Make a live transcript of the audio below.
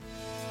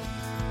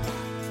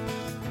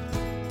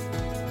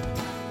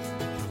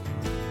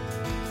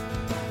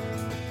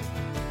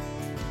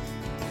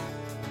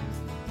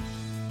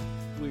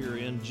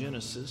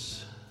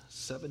Genesis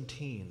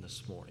 17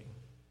 this morning.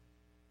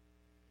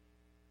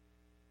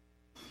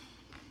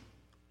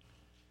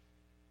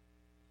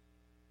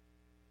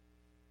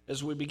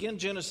 As we begin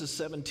Genesis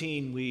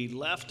 17, we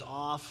left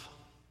off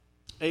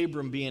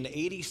Abram being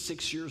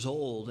 86 years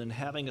old and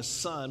having a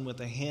son with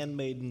a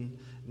handmaiden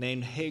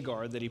named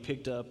Hagar that he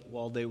picked up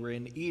while they were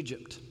in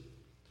Egypt.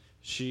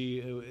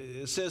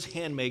 It says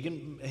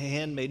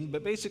handmaiden,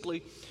 but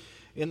basically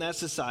in that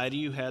society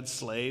you had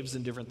slaves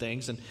and different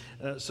things, and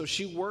so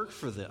she worked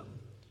for them.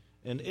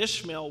 And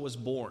Ishmael was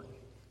born.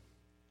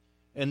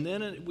 And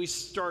then we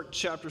start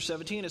chapter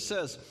 17. It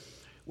says,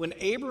 when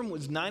Abram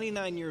was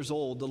 99 years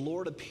old, the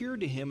Lord appeared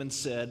to him and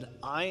said,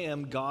 I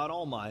am God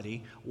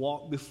Almighty.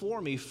 Walk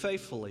before me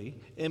faithfully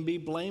and be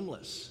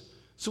blameless.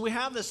 So we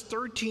have this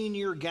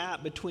 13-year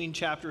gap between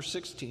chapter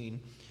 16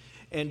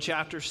 and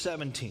chapter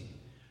 17.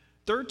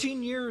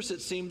 13 years,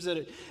 it seems,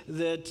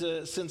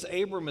 that since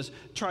Abram has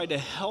tried to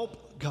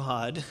help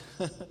God,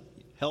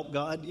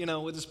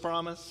 with his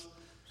promise,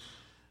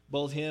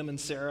 both him and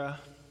Sarah.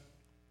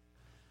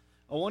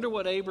 I wonder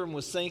what Abram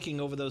was thinking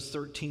over those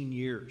 13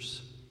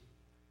 years.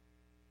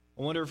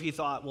 I wonder if he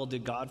thought, well,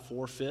 did God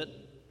forfeit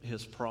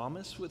his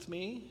promise with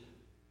me?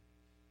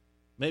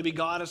 Maybe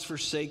God has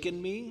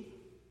forsaken me.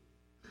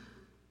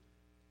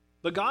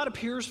 But God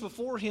appears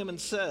before him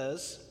and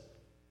says,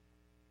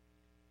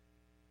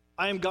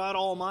 I am God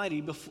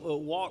Almighty,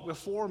 walk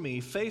before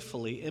me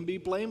faithfully and be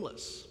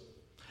blameless.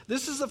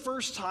 This is the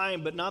first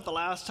time, but not the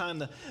last time,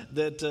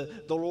 that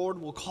the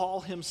Lord will call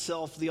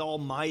himself the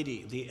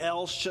Almighty, the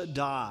El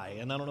Shaddai.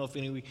 And I don't know if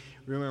any of you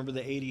remember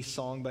the 80s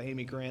song by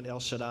Amy Grant, El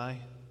Shaddai.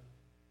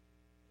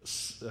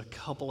 A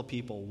couple of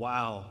people,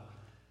 wow.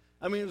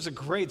 I mean, it was a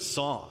great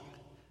song.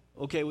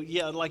 Okay, well,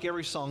 yeah, like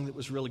every song that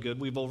was really good.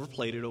 We've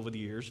overplayed it over the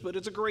years, but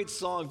it's a great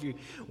song if you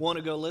want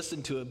to go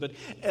listen to it. But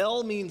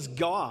El means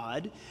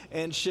God,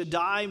 and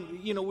Shaddai,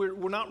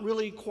 we're not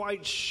really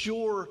quite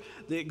sure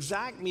the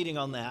exact meaning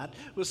on that.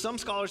 But some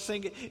scholars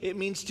think it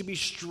means to be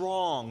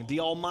strong, the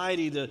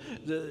Almighty,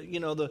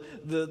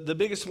 the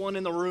biggest one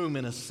in the room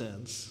in a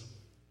sense.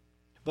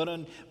 But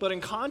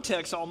in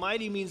context,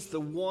 Almighty means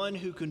the one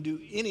who can do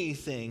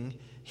anything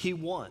he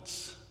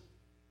wants.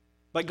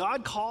 By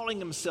God calling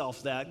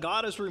himself that,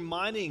 God is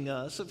reminding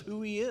us of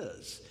who he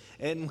is.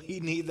 And we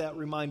need that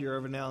reminder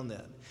every now and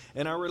then.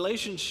 And our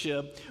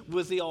relationship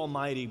with the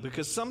Almighty,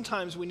 because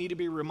sometimes we need to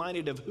be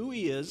reminded of who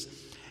he is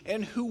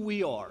and who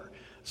we are.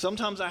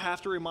 Sometimes I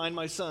have to remind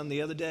my son.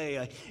 The other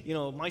day,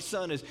 my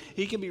son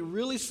he can be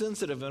really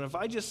sensitive. And if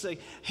I just say,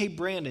 hey,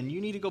 Brandon,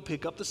 you need to go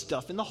pick up the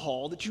stuff in the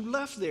hall that you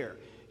left there.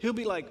 He'll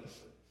be like,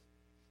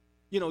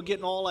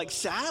 getting all like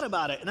sad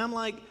about it. And I'm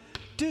like,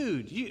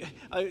 dude,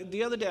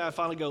 the other day I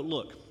finally go,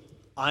 look,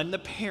 I'm the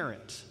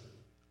parent.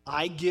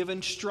 I give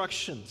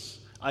instructions.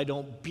 I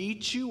don't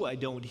beat you. I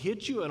don't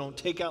hit you. I don't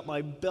take out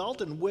my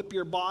belt and whip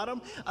your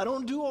bottom. I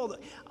don't do all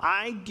that.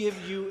 I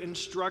give you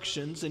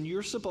instructions, and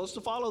you're supposed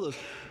to follow those.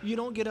 You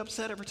don't get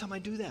upset every time I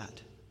do that.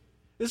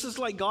 This is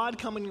like God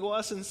coming to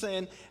us and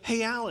saying,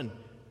 hey, Alan,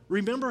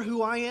 remember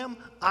who I am?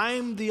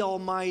 I'm the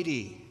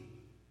Almighty.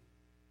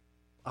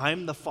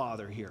 I'm the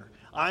Father here.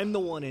 I'm the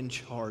one in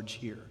charge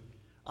here.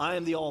 I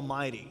am the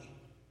Almighty.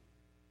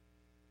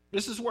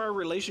 This is where our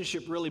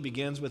relationship really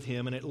begins with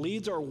him, and it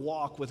leads our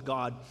walk with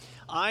God.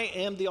 I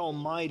am the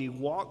Almighty.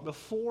 Walk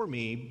before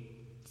me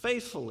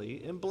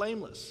faithfully and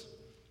blameless.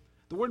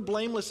 The word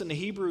blameless in the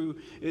Hebrew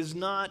is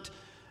not,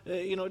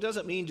 it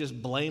doesn't mean just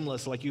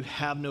blameless, like you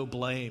have no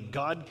blame.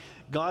 God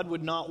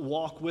would not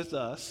walk with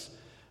us.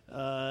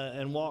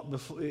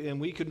 And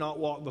we could not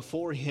walk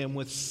before him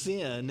with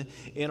sin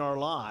in our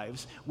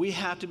lives. We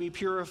have to be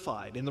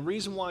purified. And the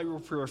reason why we're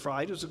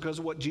purified is because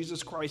of what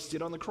Jesus Christ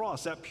did on the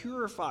cross. That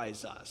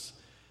purifies us.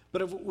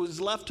 But if it was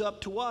left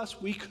up to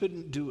us, we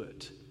couldn't do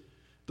it.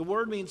 The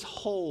word means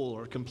whole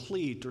or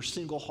complete or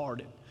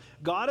single-hearted.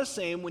 God is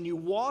saying, when you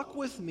walk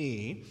with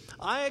me,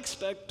 I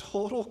expect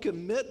total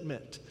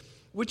commitment,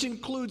 which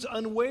includes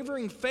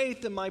unwavering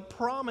faith in my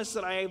promise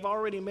that I have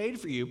already made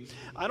for you.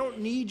 I don't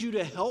need you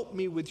to help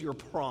me with your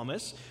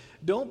promise.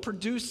 Don't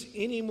produce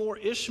any more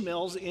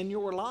Ishmaels in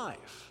your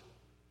life.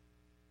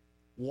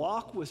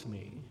 Walk with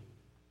me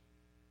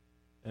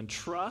and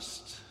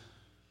trust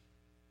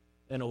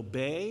and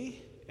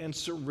obey and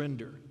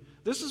surrender.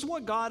 This is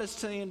what God is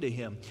saying to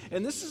him.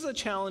 And this is a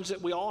challenge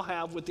that we all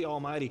have with the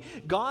Almighty.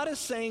 God is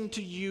saying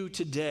to you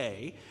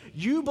today,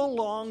 you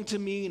belong to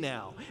me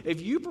now. If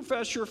you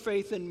profess your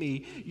faith in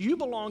me, you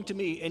belong to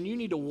me, and you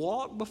need to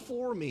walk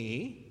before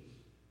me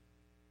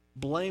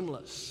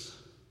blameless.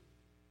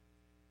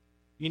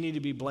 You need to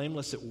be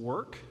blameless at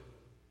work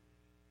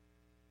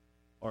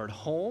or at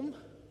home.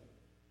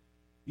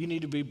 You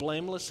need to be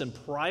blameless in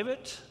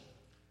private.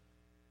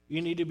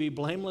 You need to be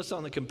blameless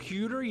on the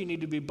computer. You need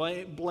to be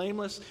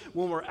blameless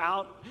when we're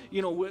out,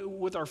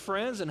 with our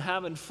friends and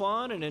having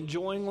fun and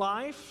enjoying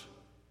life.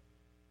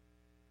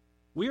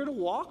 We are to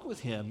walk with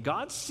him.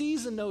 God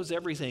sees and knows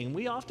everything.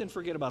 We often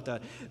forget about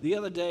that. The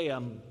other day,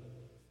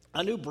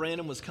 I knew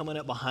Brandon was coming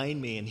up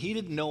behind me, and he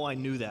didn't know I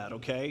knew that,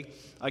 okay?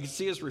 I could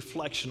see his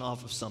reflection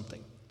off of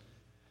something.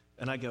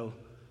 And I go,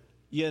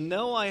 You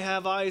know I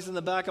have eyes in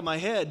the back of my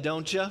head,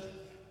 don't you?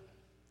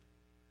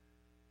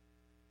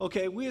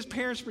 Okay, we as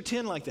parents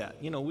pretend like that.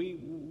 You know,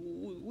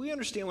 we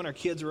understand when our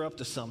kids are up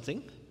to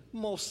something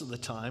most of the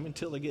time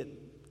until they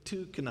get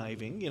too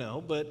conniving, you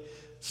know, but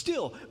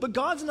still. But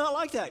God's not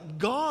like that.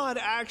 God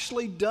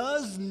actually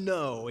does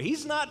know.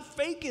 He's not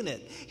faking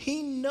it.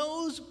 He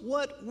knows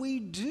what we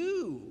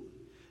do.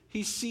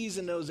 He sees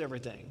and knows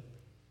everything.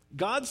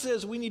 God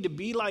says we need to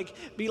be like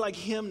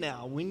him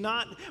now. We're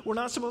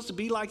not supposed to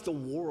be like the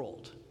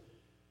world.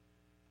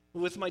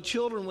 With my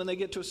children, when they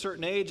get to a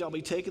certain age, I'll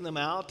be taking them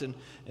out and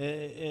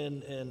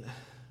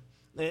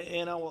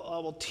I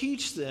will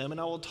teach them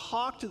and I will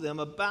talk to them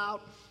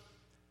about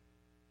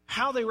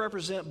how they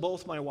represent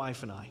both my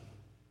wife and I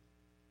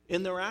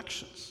in their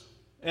actions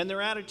and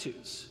their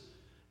attitudes.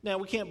 Now,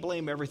 we can't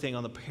blame everything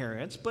on the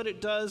parents, but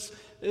it does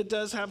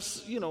have,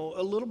 you know,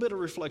 a little bit of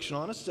reflection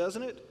on us,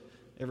 doesn't it?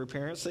 Every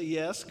parent say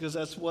yes, because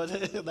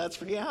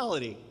that's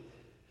reality.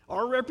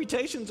 Our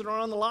reputations are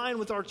on the line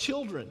with our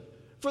children,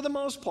 for the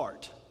most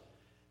part.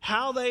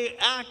 How they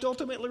act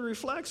ultimately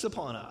reflects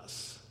upon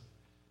us.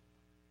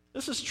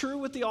 This is true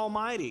with the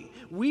Almighty.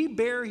 We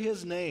bear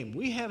His name.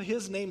 We have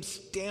His name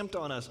stamped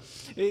on us.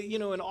 You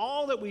know, in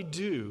all that we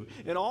do,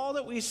 in all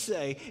that we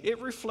say, it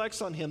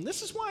reflects on Him.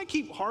 This is why I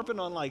keep harping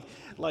on like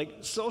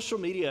social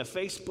media,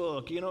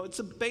 Facebook. You know, it's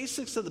the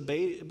basics of the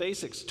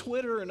basics,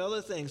 Twitter and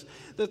other things.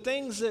 The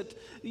things that,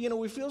 you know,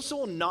 we feel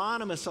so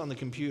anonymous on the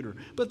computer.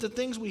 But the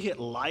things we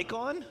hit like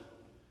on,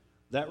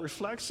 that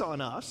reflects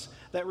on us.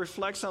 That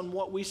reflects on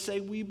what we say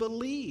we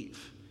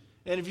believe.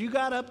 And if you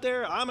got up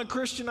there, I'm a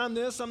Christian, I'm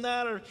this, I'm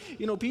that, or,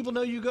 you know, people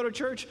know you go to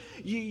church,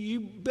 you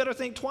better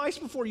think twice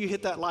before you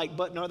hit that like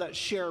button or that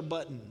share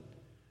button.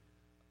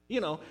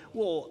 You know,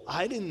 well,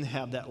 I didn't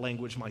have that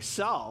language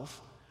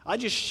myself. I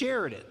just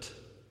shared it.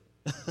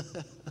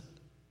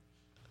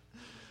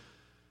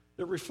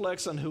 It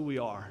reflects on who we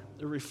are.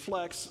 It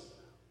reflects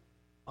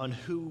on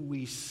who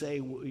we say,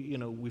 you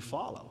know, we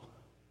follow.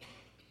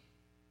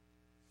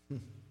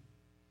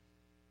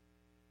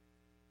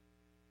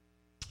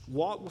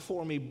 Walk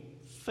before me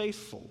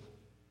faithful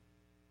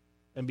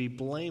and be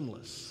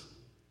blameless,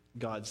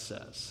 God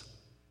says.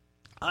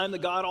 I am the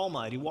God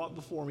Almighty. Walk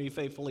before me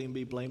faithfully and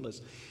be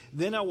blameless.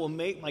 Then I will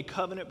make my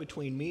covenant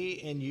between me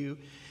and you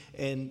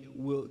and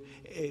will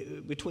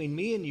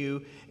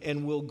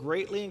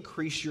greatly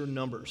increase your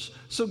numbers.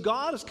 So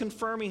God is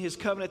confirming His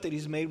covenant that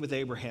He's made with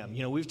Abraham.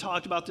 You know, we've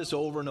talked about this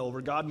over and over.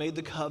 God made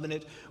the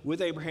covenant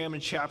with Abraham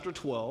in chapter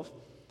 12.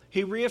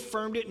 He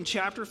reaffirmed it in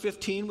chapter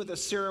 15 with a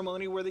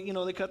ceremony where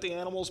they cut the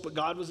animals, but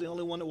God was the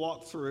only one to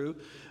walk through.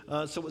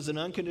 So it was an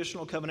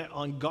unconditional covenant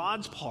on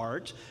God's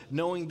part,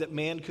 knowing that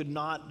man could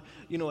not,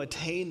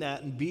 attain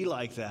that and be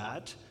like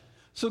that.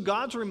 So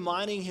God's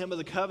reminding him of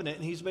the covenant,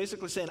 and He's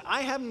basically saying,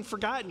 I haven't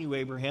forgotten you,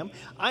 Abraham.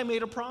 I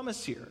made a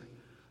promise here.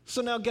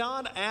 So now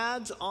God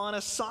adds on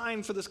a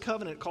sign for this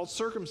covenant called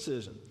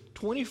circumcision.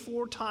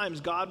 24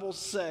 times God will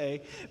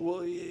say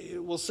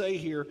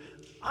here,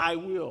 I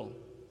will.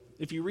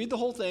 If you read the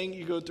whole thing,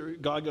 you go through,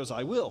 God goes,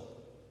 I will.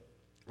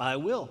 I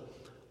will.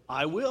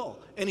 I will.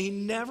 And He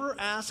never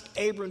asked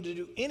Abram to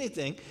do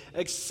anything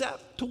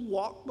except to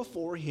walk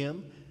before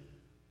Him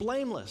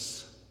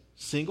blameless,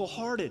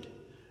 single-hearted,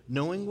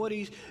 knowing what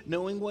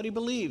he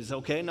believes,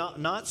 okay?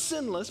 Not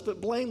sinless, but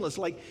blameless.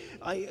 Like,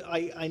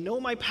 I know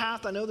my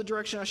path, I know the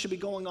direction I should be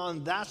going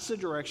on, that's the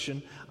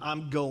direction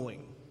I'm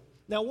going.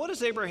 Now, what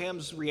is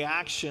Abraham's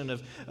reaction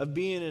of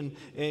being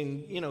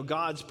in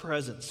God's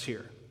presence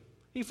here?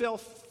 He fell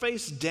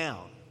face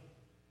down.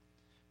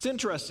 It's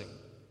interesting.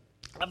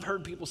 I've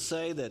heard people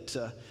say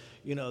that,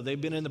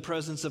 they've been in the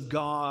presence of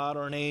God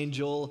or an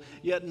angel,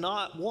 yet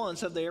not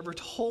once have they ever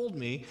told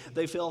me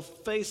they fell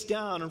face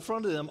down in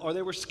front of them or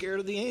they were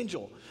scared of the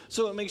angel.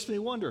 So it makes me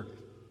wonder,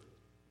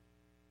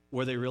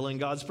 were they really in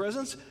God's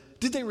presence?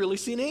 Did they really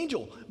see an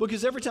angel?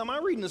 Because every time I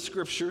read in the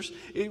scriptures,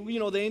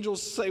 the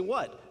angels say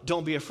what?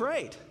 Don't be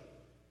afraid.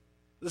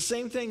 The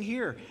same thing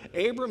here.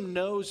 Abram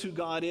knows who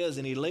God is,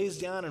 and he lays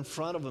down in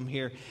front of him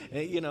here.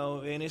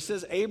 And it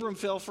says, Abram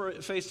fell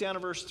face down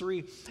in verse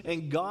 3,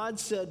 and God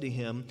said to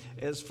him,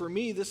 as for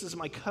me, this is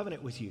my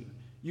covenant with you.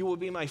 You will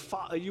be a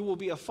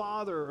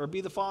father, or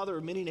be the father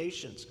of many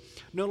nations.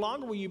 No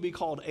longer will you be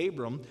called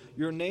Abram.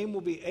 Your name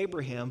will be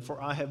Abraham,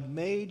 for I have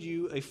made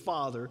you a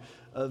father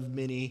of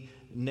many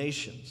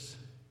nations.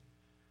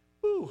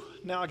 Whew,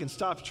 now I can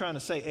stop trying to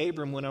say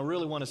Abram when I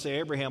really want to say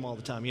Abraham all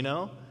the time,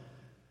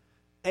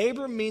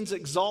 Abram means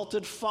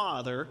exalted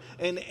father,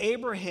 and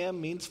Abraham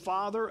means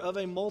father of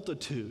a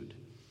multitude.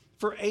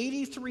 For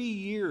 83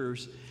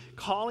 years,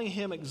 calling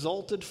him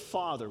exalted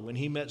father. When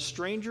he met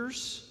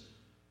strangers,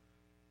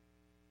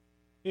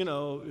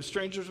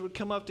 strangers would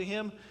come up to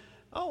him.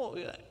 Oh,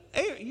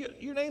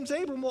 your name's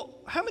Abram. Well,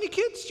 how many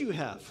kids do you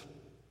have?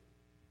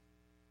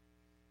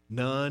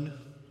 None.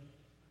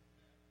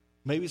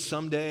 Maybe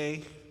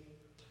someday.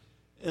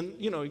 And,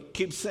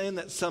 keep saying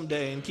that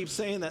someday, and keep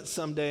saying that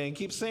someday, and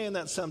keep saying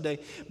that someday.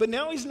 But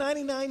now he's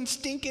 99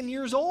 stinking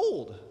years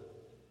old.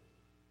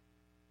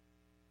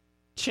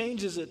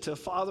 Changes it to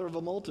father of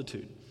a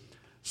multitude.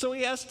 So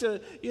he has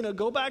to,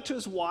 go back to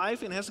his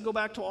wife and has to go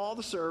back to all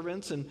the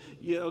servants and,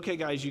 okay,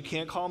 guys, you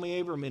can't call me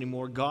Abram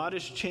anymore. God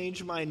has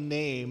changed my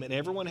name, and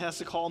everyone has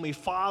to call me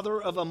father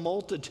of a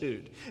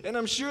multitude. And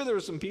I'm sure there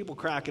were some people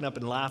cracking up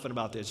and laughing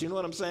about this. You know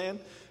what I'm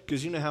saying?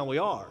 Because you know how we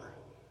are.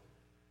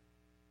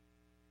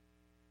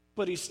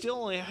 But he still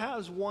only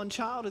has one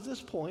child at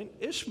this point,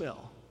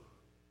 Ishmael.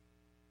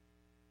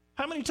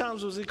 How many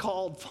times was he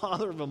called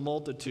father of a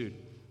multitude?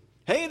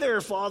 Hey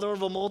there, father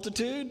of a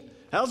multitude.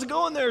 How's it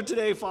going there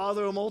today,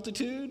 father of a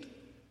multitude?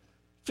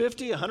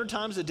 50, 100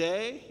 times a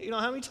day?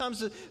 How many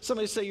times does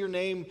somebody say your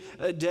name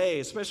a day,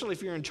 especially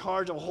if you're in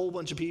charge of a whole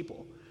bunch of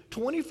people?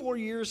 24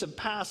 years have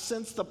passed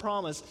since the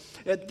promise.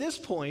 At this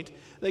point,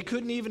 they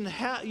couldn't even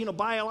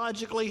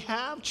biologically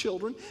have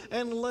children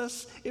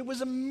unless it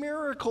was a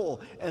miracle.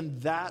 And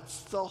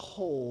that's the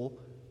whole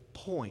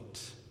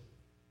point.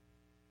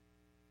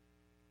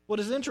 What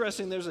is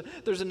interesting,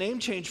 there's a name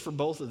change for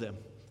both of them.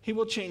 He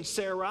will change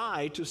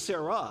Sarai to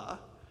Sarah.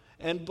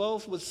 And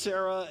both with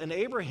Sarah and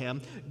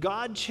Abraham,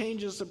 God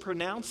changes the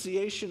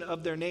pronunciation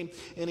of their name,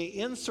 and he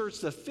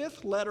inserts the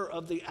fifth letter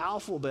of the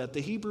alphabet,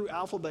 the Hebrew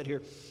alphabet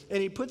here,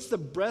 and he puts the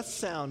breath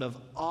sound of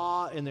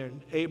ah in there.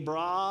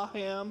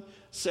 Abraham,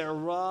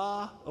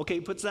 Sarah. Okay,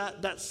 he puts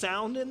that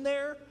sound in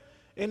there,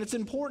 and it's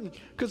important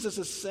because it's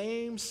the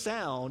same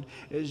sound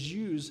as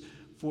used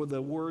for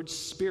the word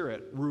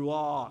spirit,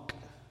 ruach.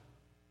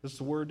 That's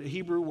the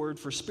Hebrew word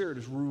for spirit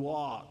is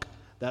ruach.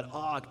 That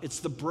it's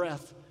the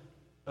breath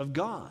of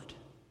God.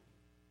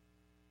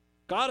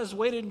 God has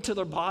waited until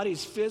their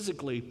bodies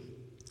physically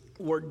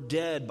were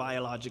dead,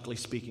 biologically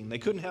speaking. They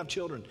couldn't have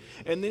children.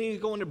 And then he's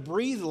going to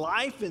breathe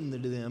life into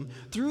them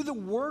through the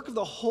work of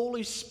the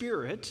Holy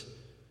Spirit.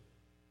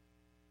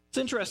 It's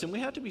interesting. We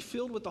have to be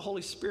filled with the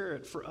Holy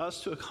Spirit for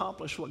us to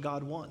accomplish what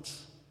God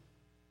wants.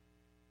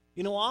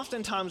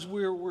 Oftentimes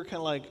we're kind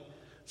of like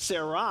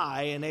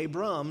Sarai and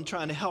Abram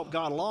trying to help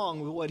God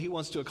along with what he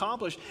wants to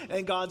accomplish.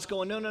 And God's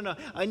going, no.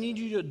 I need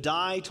you to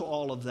die to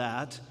all of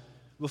that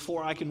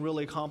before I can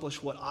really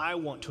accomplish what I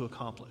want to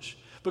accomplish.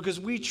 Because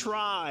we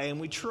try and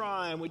we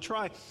try and we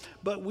try,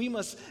 but we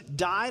must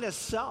die to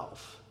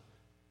self.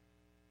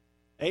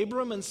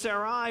 Abram and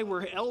Sarai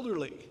were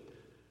elderly.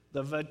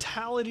 The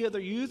vitality of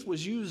their youth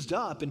was used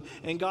up.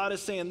 And God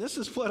is saying, this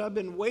is what I've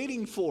been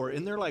waiting for.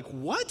 And they're like,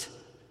 what?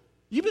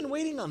 You've been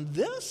waiting on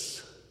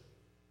this?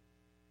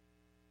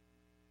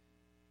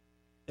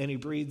 And he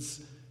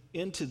breathes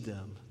into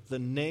them the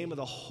name of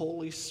the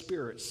Holy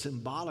Spirit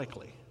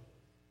symbolically.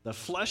 The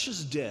flesh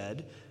is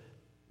dead.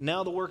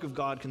 Now the work of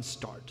God can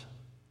start.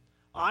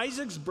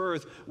 Isaac's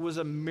birth was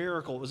a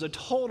miracle. It was a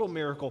total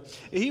miracle.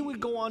 He would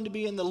go on to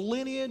be in the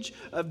lineage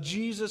of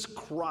Jesus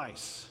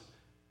Christ.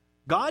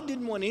 God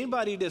didn't want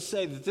anybody to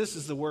say that this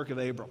is the work of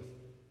Abram.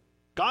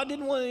 God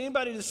didn't want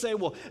anybody to say,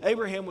 well,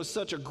 Abraham was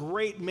such a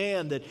great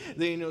man, that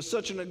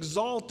such an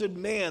exalted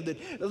man,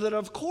 that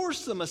of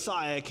course the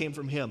Messiah came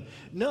from him.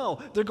 No,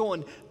 they're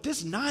going,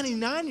 this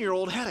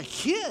 99-year-old had a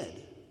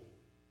kid.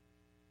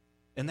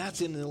 And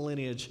that's in the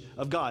lineage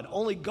of God.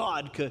 Only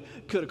God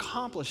could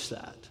accomplish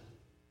that.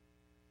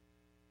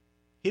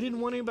 He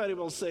didn't want anybody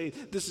to say,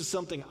 this is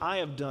something I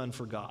have done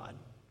for God.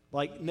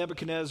 Like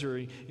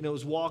Nebuchadnezzar,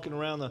 was walking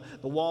around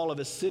the wall of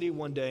his city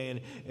one day,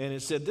 and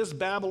it said, this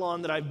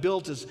Babylon that I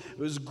built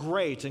was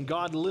great. And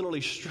God literally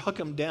struck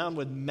him down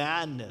with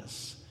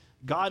madness.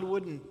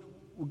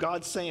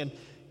 God's saying,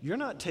 you're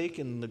not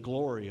taking the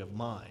glory of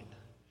mine.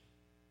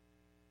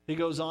 He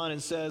goes on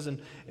and says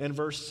in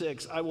verse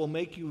 6, I will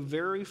make you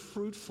very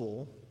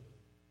fruitful.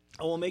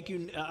 I will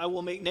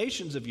make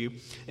nations of you,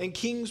 and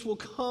kings will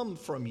come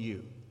from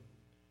you.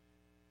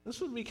 This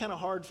would be kind of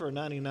hard for a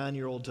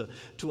 99-year-old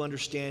to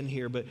understand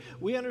here, but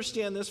we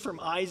understand this from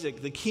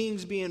Isaac, the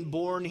kings being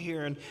born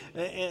here,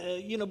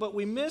 but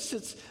we miss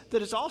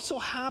that it's also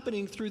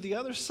happening through the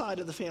other side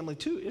of the family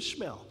too,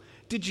 Ishmael.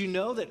 Did you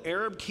know that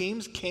Arab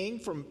kings came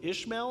from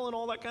Ishmael and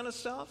all that kind of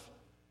stuff?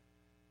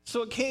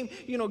 So it came,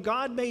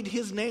 God made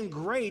his name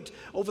great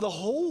over the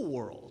whole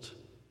world.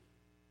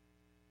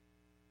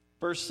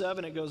 Verse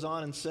 7, it goes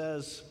on and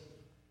says,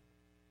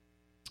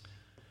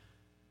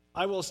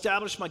 I will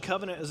establish my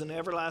covenant as an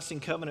everlasting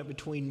covenant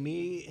between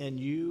me and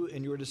you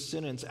and your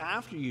descendants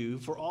after you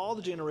for all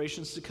the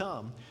generations to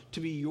come, to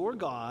be your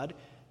God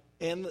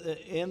and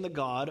the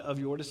God of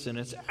your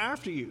descendants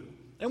after you.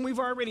 And we've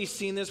already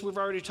seen this. We've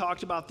already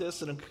talked about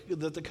this,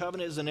 that the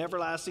covenant is an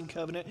everlasting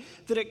covenant,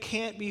 that it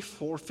can't be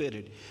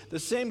forfeited. The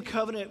same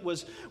covenant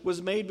was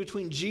made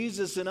between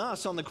Jesus and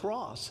us on the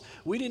cross.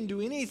 We didn't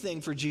do anything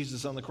for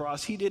Jesus on the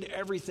cross. He did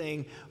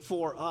everything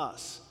for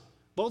us.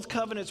 Both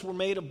covenants were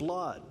made of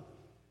blood.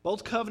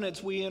 Both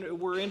covenants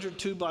were entered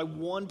to by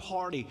one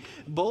party.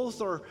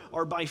 Both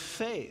are by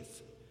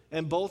faith,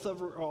 and both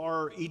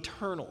are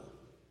eternal.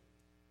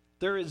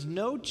 There is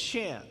no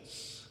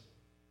chance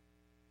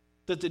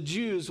that the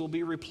Jews will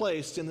be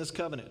replaced in this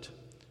covenant.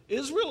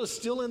 Israel is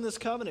still in this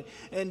covenant.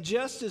 And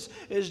just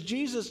as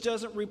Jesus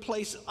doesn't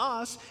replace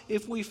us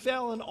if we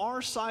fell on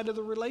our side of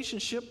the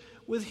relationship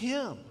with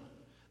him.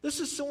 This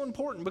is so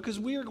important because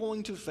we are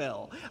going to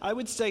fail. I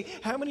would say,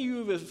 how many of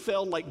you have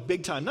failed like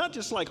big time? Not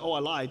just like, oh, I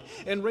lied,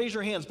 and raise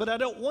your hands. But I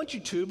don't want you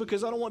to,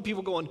 because I don't want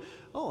people going,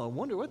 oh, I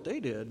wonder what they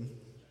did.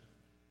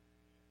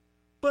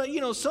 But,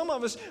 some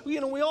of us, we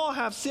all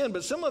have sin,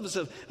 but some of us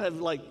have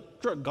like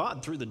dragged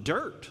God through the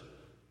dirt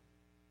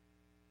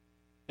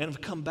and have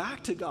come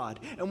back to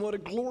God. And what a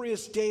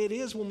glorious day it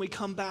is when we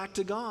come back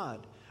to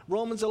God.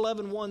 Romans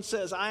 11:1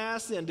 says, I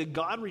ask then, did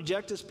God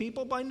reject his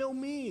people? By no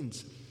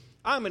means.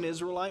 I'm an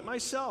Israelite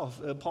myself,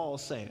 Paul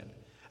is saying,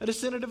 a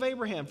descendant of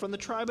Abraham from the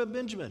tribe of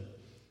Benjamin.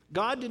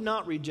 God did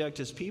not reject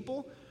his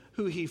people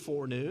who he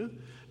foreknew.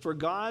 For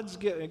God's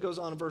gift, it goes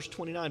on in verse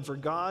 29, for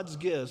God's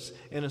gifts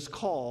and his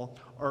call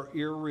are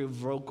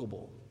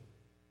irrevocable.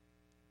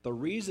 The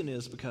reason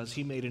is because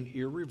he made an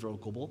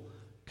irrevocable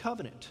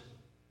covenant.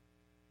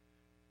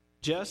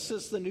 Just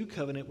as the new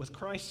covenant with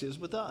Christ is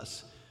with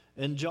us.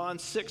 In John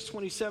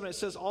 6:27, it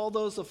says, all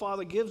those the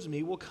Father gives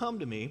me will come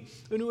to me,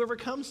 and whoever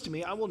comes to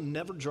me I will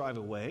never drive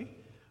away.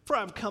 For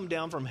I have come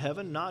down from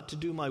heaven not to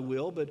do my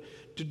will, but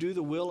to do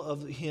the will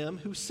of him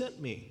who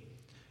sent me.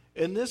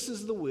 And this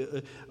is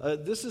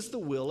the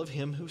will of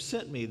him who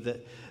sent me,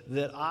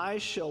 that I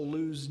shall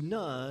lose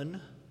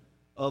none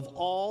of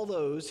all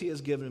those he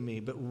has given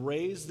me, but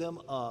raise them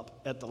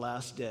up at the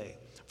last day.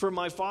 For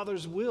my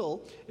Father's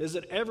will is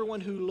that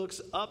everyone who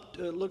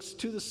looks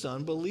to the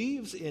Son,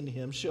 believes in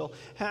him, shall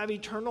have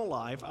eternal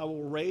life. I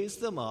will raise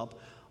them up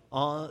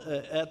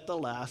at the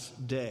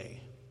last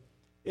day.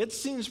 It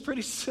seems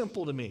pretty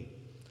simple to me.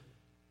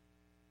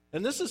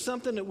 And this is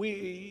something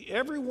that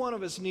every one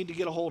of us need to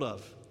get a hold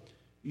of.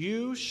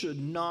 You should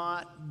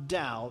not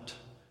doubt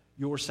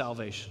your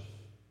salvation.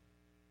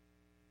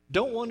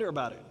 Don't wonder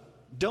about it.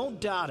 Don't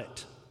doubt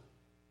it.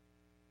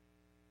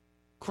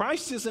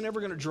 Christ isn't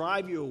ever going to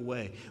drive you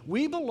away.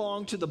 We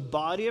belong to the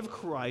body of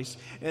Christ,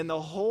 and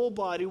the whole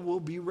body will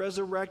be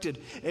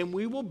resurrected, and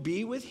we will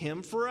be with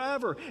him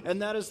forever.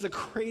 And that is the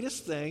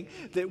greatest thing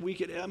that we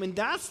could,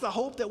 that's the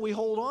hope that we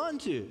hold on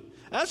to.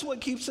 That's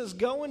what keeps us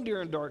going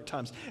during dark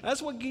times.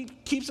 That's what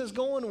keeps us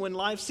going when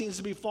life seems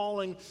to be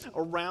falling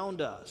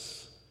around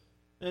us.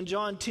 In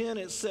John 10,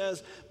 it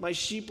says, my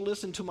sheep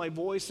listen to my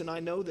voice, and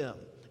I know them,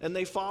 and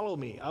they follow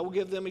me. I will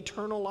give them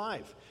eternal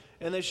life,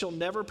 and they shall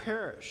never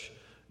perish.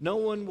 No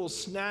one will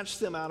snatch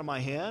them out of my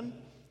hand.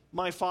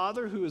 My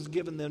Father, who has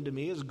given them to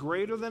me, is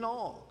greater than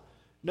all.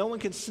 No one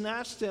can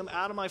snatch them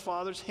out of my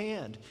Father's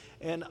hand.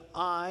 And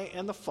I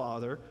and the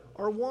Father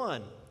are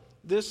one.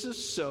 This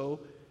is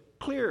so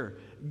clear.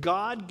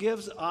 God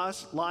gives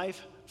us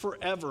life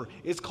forever.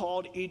 It's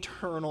called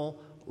eternal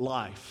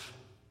life.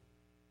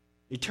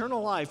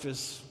 Eternal life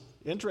is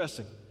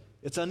interesting.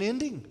 It's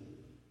unending.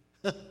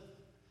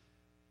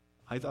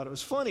 I thought it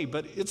was funny,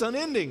 but it's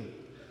unending.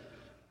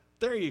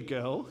 There you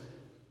go.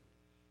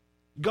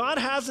 God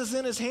has us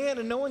in his hand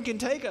and no one can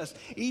take us.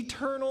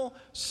 Eternal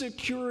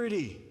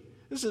security.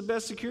 This is the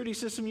best security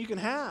system you can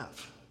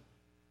have.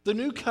 The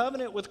new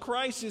covenant with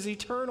Christ is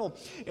eternal.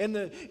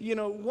 And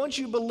once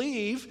you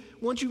believe,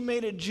 once you've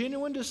made a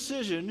genuine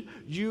decision,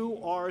 you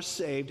are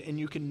saved and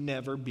you can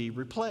never be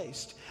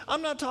replaced.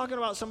 I'm not talking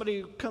about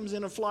somebody who comes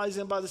in and flies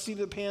in by the seat of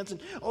the pants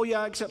and, oh yeah,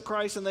 I accept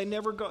Christ, and they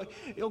never go.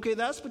 Okay,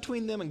 that's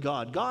between them and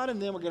God. God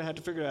and them are going to have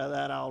to figure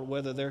that out,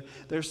 whether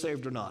they're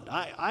saved or not.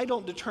 I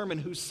don't determine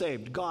who's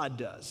saved. God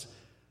does.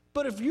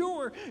 But if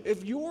you're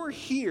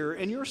here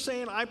and you're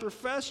saying, I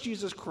profess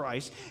Jesus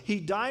Christ, he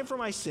died for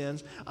my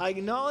sins, I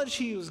acknowledge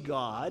he is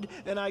God,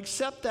 and I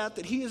accept that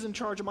he is in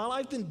charge of my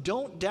life, then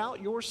don't doubt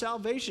your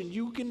salvation.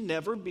 You can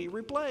never be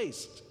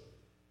replaced.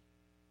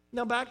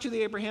 Now back to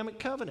the Abrahamic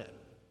covenant.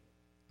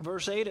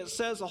 Verse 8, it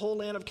says, the whole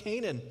land of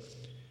Canaan,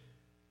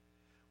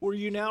 where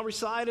you now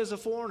reside as a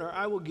foreigner,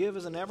 I will give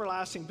as an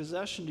everlasting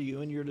possession to you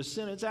and your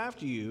descendants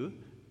after you,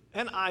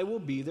 and I will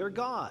be their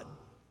God.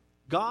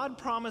 God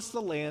promised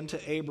the land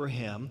to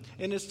Abraham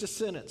and his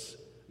descendants.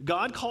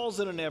 God calls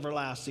it an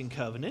everlasting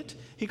covenant.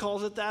 He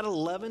calls it that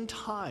 11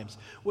 times.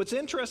 What's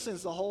interesting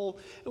is and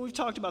we've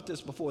talked about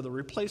this before, the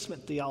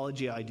replacement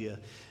theology idea.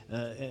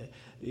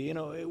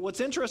 What's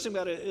interesting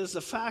about it is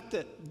the fact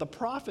that the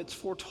prophets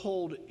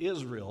foretold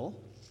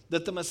Israel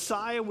that the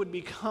Messiah would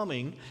be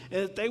coming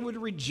and that they would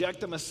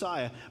reject the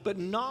Messiah. But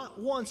not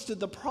once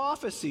did the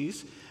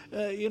prophecies,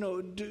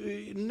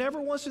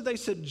 never once did they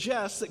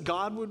suggest that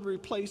God would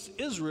replace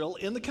Israel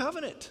in the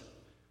covenant.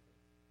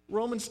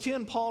 Romans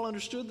 10, Paul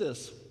understood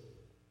this.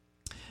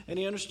 And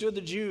he understood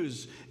the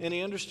Jews, and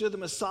he understood the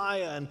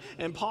Messiah.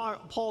 And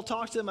Paul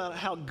talks to them about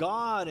how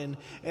God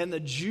and the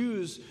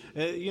Jews,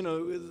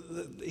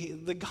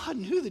 the God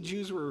knew the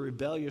Jews were a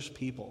rebellious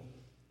people.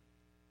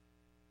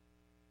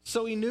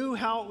 So he knew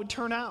how it would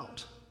turn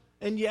out.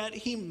 And yet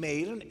he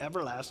made an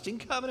everlasting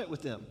covenant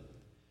with them.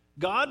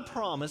 God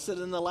promised that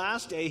in the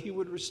last day he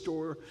would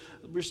restore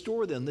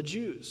them, the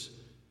Jews.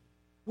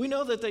 We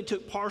know that they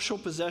took partial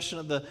possession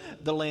of the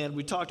land.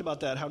 We talked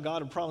about that, how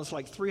God had promised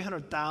like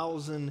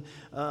 300,000 is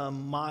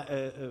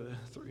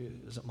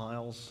it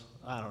miles?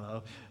 I don't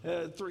know.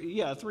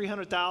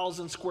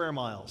 300,000 square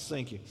miles,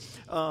 thank you,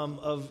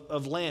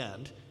 of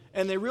land.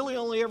 And they really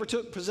only ever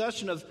took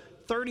possession of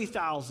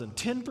 30,000,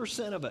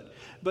 10% of it.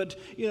 But,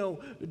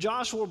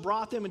 Joshua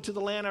brought them into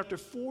the land after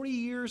 40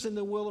 years in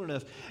the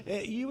wilderness.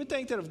 You would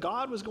think that if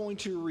God was going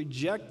to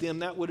reject them,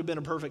 that would have been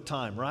a perfect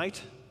time,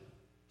 right?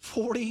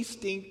 40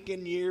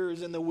 stinking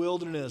years in the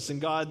wilderness,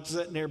 and God's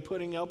sitting there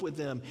putting up with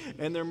them,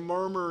 and they're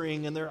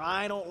murmuring, and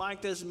I don't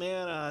like this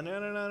manna,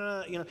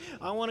 no,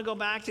 I want to go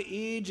back to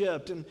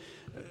Egypt, and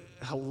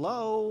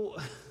hello,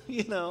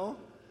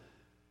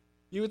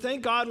 You would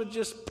think God would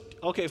just,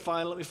 okay,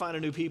 fine, let me find a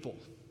new people.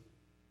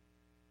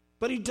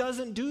 But he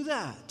doesn't do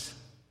that.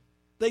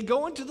 They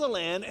go into the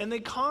land, and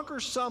they conquer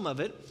some of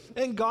it,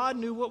 and God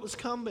knew what was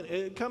coming.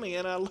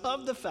 And I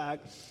love the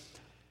fact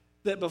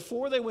that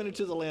before they went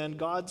into the land,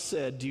 God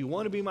said, do you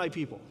want to be my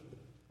people?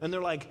 And they're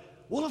like,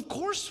 well, of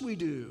course we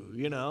do,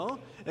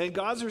 And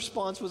God's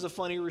response was a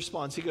funny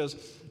response. He goes,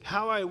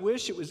 how I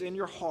wish it was in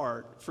your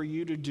heart for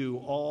you to do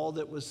all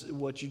that was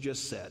what you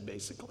just said,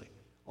 basically.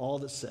 All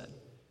that's said.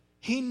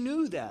 He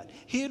knew that.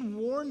 He had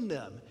warned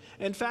them.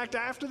 In fact,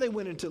 after they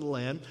went into the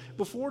land,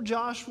 before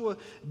Joshua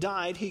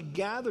died, he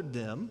gathered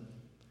them,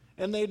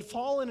 and they'd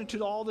fallen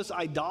into all this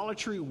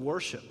idolatry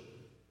worship.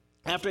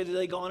 After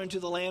they'd gone into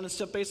the land and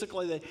stuff,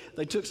 basically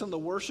they took some of the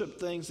worship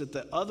things that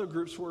the other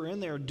groups were in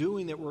there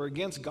doing that were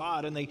against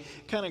God, and they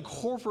kind of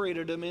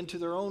incorporated them into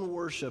their own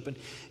worship. And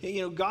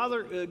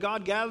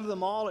God gathered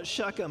them all at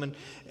Shechem,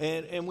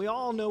 and we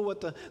all know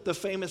what the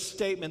famous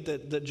statement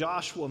that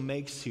Joshua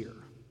makes here.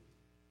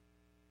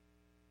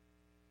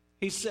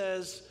 He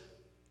says,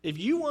 if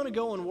you want to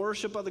go and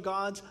worship other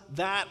gods,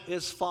 that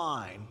is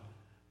fine.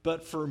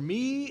 But for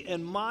me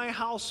and my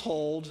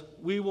household,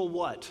 we will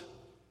what?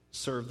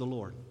 Serve the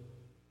Lord.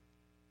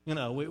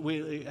 How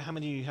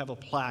many of you have a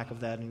plaque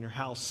of that in your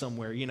house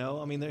somewhere,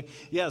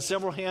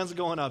 several hands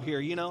going up here,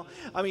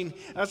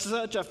 That's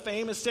such a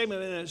famous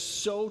statement, and it's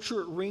so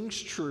true. It rings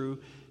true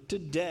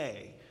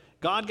today.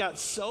 God got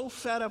so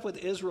fed up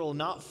with Israel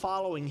not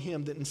following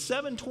him that in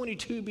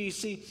 722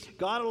 BC,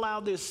 God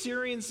allowed the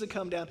Assyrians to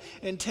come down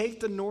and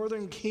take the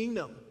northern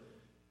kingdom,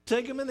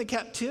 take them into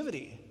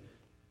captivity.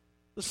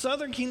 The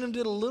southern kingdom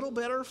did a little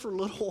better for a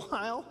little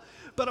while,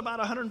 but about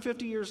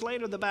 150 years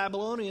later, the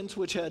Babylonians,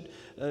 which had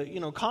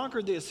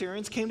conquered the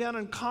Assyrians, came down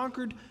and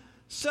conquered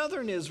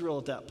southern Israel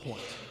at that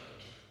point.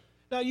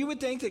 Now, you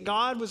would think that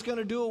God was going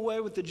to do away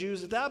with the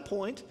Jews at that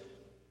point.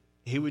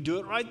 He would do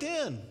it right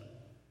then.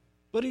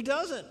 But he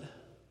doesn't.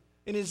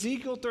 In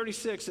Ezekiel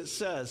 36, it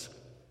says,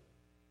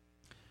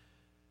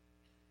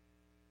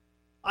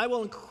 I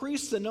will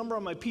increase the number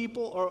of my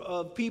people, or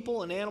of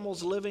people and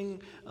animals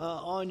living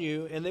on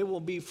you, and they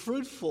will be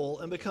fruitful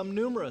and become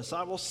numerous.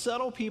 I will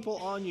settle people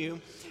on you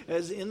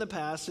as in the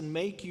past and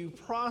make you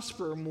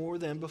prosper more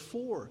than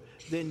before.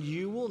 Then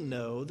you will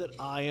know that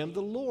I am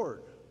the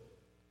Lord.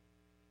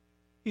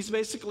 He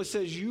basically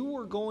says, you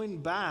are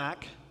going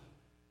back.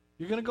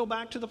 You're going to go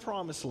back to the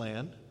promised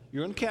land.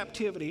 You're in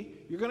captivity.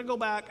 You're going to go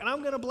back, and I'm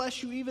going to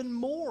bless you even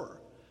more.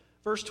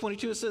 Verse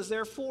 22, it says,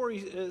 therefore,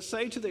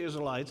 say to the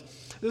Israelites,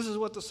 this is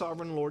what the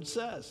sovereign Lord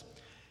says.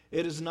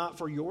 It is not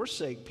for your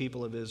sake,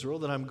 people of Israel,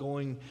 that I'm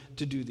going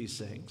to do these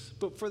things,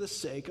 but for the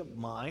sake of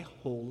my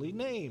holy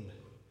name.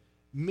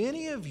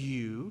 Many of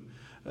you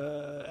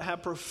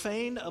have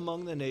profaned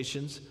among the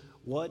nations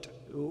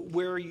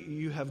where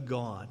you have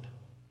gone.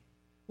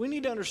 We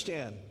need to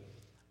understand,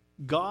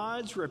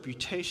 God's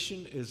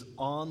reputation is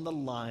on the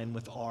line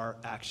with our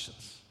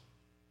actions.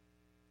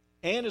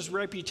 And his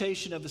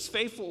reputation of his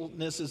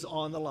faithfulness is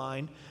on the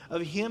line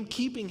of him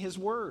keeping his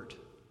word.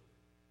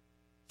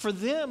 For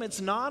them, it's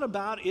not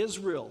about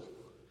Israel.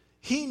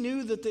 He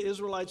knew that the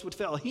Israelites would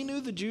fail. He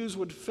knew the Jews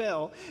would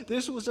fail.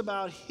 This was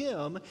about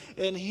him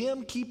and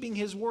him keeping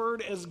his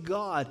word as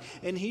God.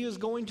 And he is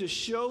going to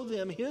show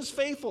them his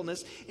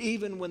faithfulness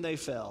even when they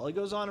fell. It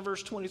goes on in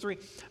verse 23,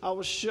 I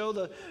will show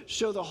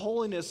the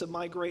holiness of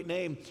my great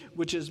name,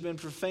 which has been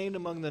profaned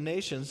among the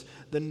nations,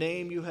 the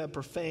name you have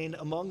profaned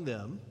among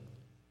them.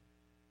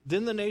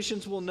 Then the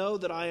nations will know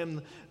that I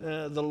am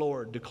the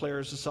Lord,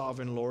 declares the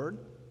sovereign Lord,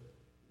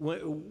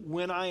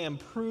 when I am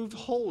proved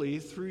holy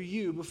through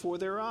you before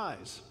their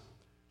eyes.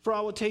 For I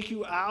will take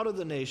you out of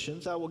the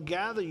nations, I will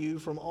gather you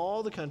from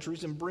all the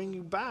countries and bring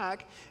you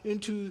back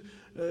into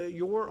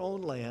your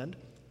own land.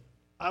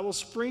 I will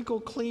sprinkle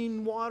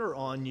clean water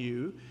on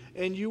you,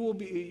 and you will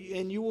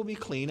be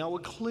clean. I will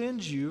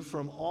cleanse you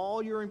from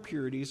all your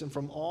impurities and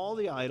from all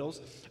the idols.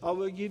 I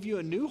will give you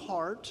a new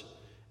heart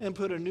and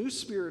put a new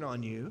spirit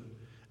on you.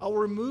 I will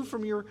remove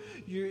from you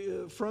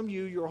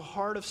your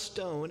heart of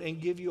stone and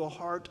give you a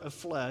heart of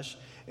flesh,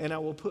 and I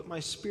will put my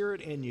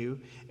spirit in you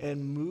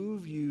and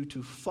move you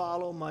to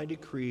follow my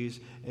decrees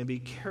and be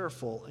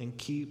careful and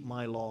keep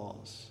my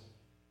laws.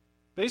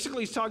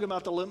 Basically, he's talking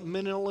about the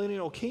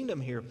millennial kingdom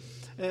here.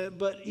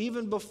 But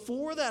even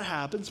before that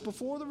happens,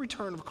 before the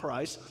return of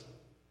Christ,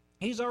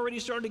 he's already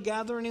started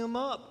gathering them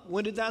up.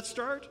 When did that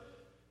start?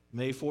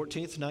 May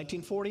 14th,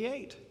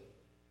 1948.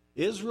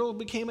 Israel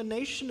became a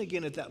nation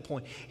again at that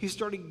point. He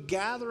started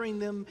gathering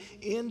them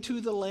into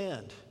the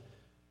land.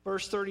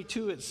 Verse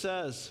 32, it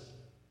says,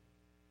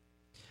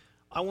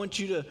 I want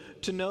you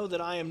to know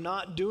that I am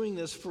not doing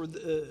this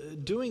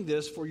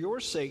for your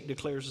sake,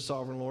 declares the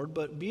sovereign Lord,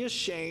 but be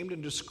ashamed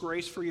and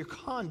disgraced for your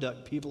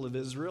conduct, people of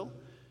Israel.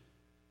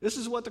 This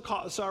is what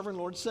the sovereign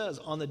Lord says.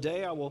 On the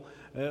day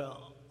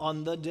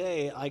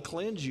I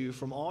cleanse you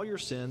from all your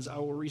sins, I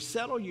will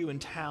resettle you in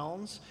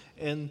towns,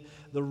 and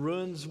the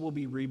ruins will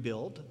be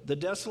rebuilt. The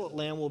desolate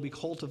land will be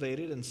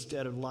cultivated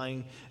instead of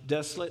lying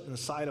desolate in the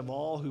sight of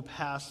all who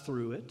pass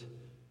through it.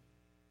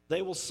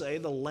 They will say,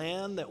 the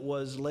land that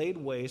was laid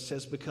waste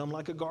has become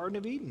like a Garden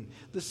of Eden.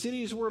 The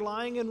cities were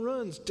lying in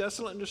ruins,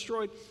 desolate and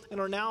destroyed,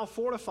 and are now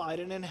fortified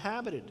and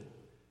inhabited.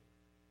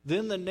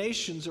 Then the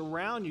nations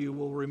around you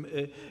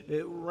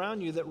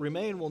that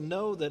remain will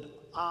know that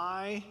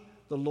I,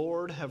 the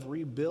Lord, have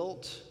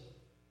rebuilt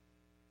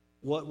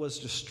what was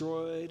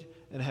destroyed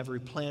and have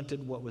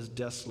replanted what was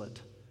desolate.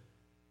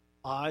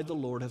 I, the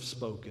Lord, have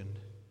spoken,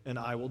 and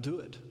I will do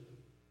it.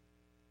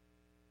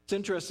 It's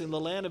interesting, the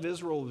land of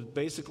Israel was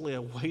basically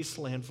a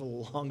wasteland for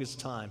the longest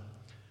time.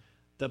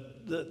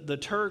 The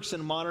Turks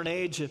in modern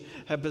age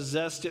have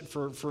possessed it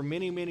for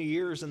many, many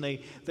years, and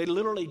they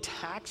literally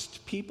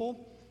taxed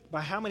people by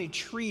how many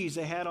trees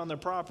they had on their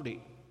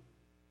property.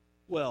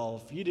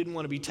 Well, if you didn't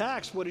want to be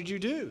taxed, what did you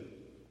do?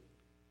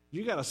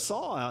 You got a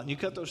saw out and you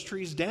cut those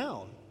trees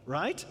down,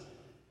 right?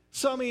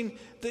 So, the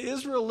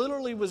Israel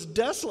literally was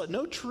desolate,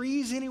 no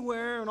trees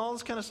anywhere and all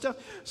this kind of stuff.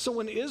 So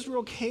when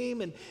Israel came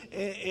and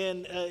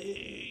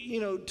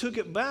took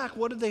it back,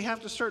 what did they have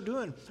to start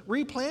doing?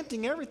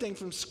 Replanting everything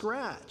from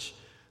scratch.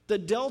 The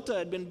delta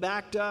had been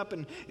backed up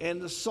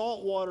and the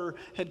salt water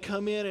had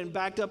come in and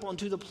backed up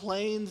onto the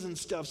plains and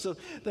stuff. So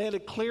they had to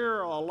clear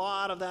a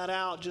lot of that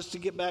out just to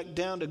get back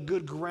down to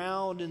good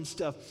ground and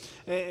stuff.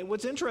 And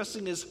what's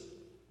interesting is,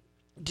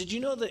 did you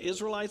know the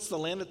Israelites, the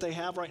land that they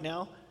have right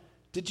now,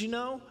 did you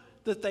know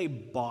that they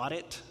bought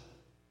it?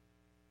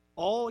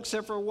 All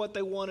except for what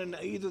they won in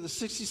either the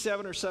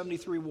 67 or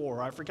 73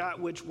 war. I forgot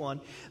which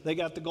one. They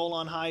got the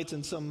Golan Heights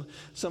and some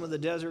of the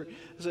desert,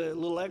 a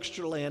little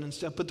extra land and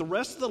stuff. But the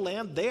rest of the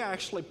land, they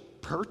actually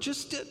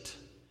purchased it.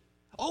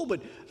 Oh,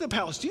 but the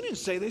Palestinians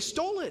say they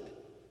stole it.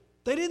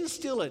 They didn't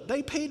steal it.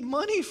 They paid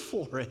money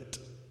for it.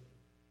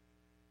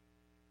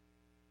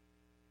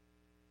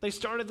 They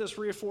started this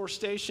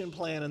reforestation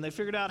plan, and they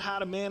figured out how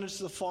to manage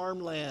the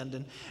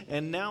farmland,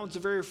 and now it's a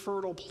very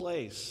fertile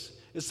place.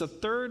 It's the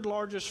third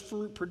largest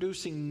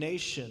fruit-producing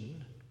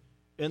nation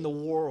in the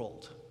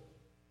world.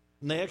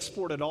 And they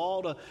export it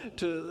all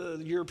to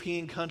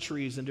European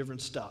countries and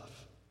different stuff.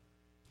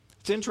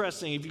 It's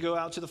interesting, if you go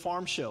out to the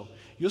farm show,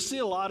 you'll see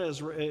a lot of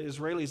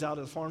Israelis out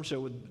at the farm show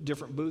with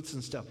different booths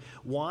and stuff.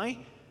 Why?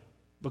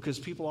 Because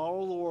people all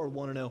over the world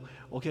want to know,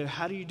 okay,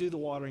 how do you do the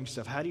watering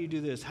stuff? How do you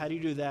do this? How do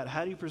you do that?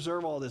 How do you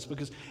preserve all this?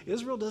 Because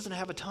Israel doesn't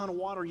have a ton of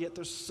water, yet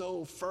they're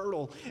so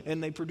fertile,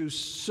 and they produce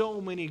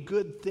so many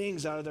good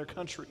things out of their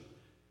country.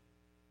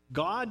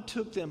 God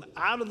took them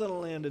out of the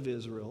land of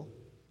Israel,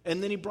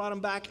 and then he brought them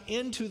back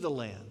into the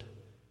land.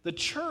 The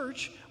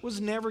church was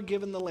never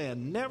given the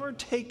land, never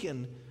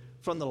taken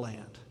from the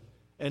land,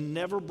 and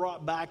never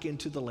brought back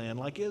into the land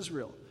like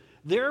Israel.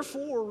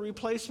 Therefore,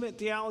 replacement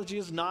theology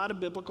is not a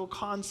biblical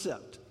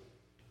concept.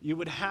 You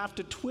would have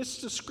to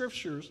twist the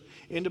scriptures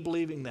into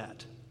believing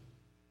that.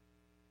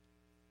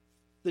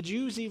 The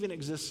Jews even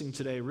existing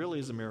today really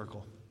is a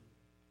miracle.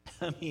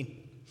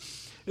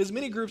 As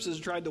many groups as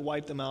tried to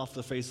wipe them off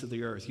the face of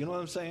the earth. You know what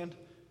I'm saying?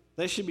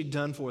 They should be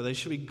done for. They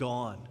should be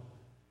gone.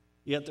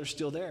 Yet they're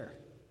still there.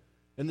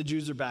 And the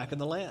Jews are back in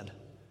the land.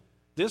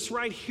 This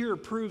right here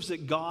proves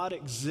that God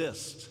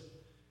exists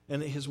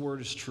and that his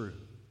word is true.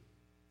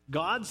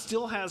 God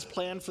still has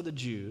plan for the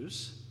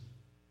Jews,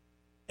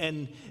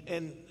 and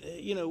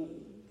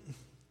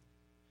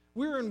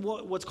we're in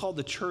what's called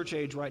the church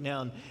age right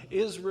now, and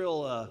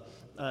Israel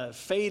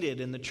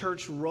faded and the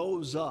church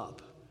rose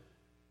up.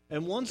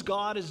 And once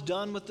God is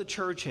done with the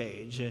church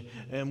age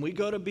and we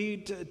go to be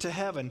to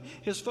heaven,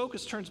 his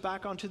focus turns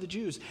back onto the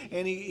Jews.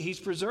 And he's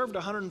preserved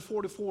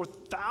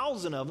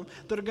 144,000 of them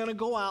that are going to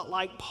go out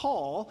like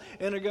Paul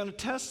and are going to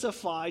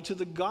testify to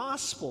the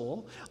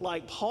gospel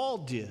like Paul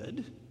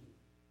did.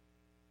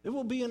 It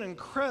will be an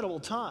incredible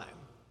time.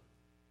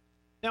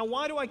 Now,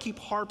 why do I keep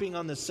harping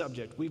on this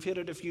subject? We've hit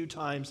it a few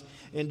times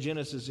in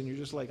Genesis, and you're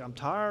just like, I'm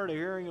tired of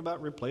hearing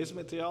about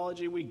replacement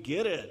theology. We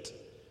get it.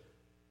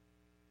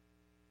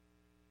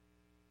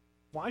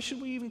 Why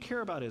should we even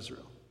care about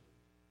Israel?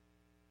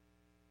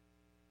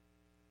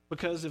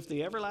 Because if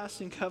the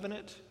everlasting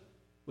covenant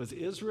with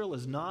Israel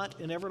is not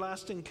an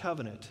everlasting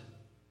covenant,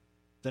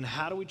 then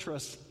how do we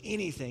trust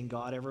anything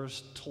God ever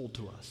told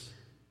to us?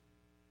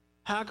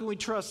 How can we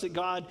trust that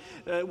God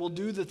will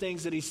do the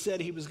things that he said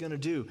he was going to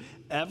do?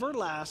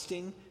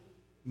 Everlasting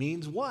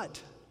means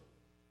what?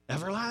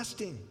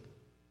 Everlasting.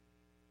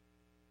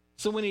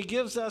 So when he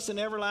gives us an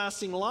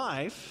everlasting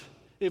life,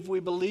 if we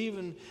believe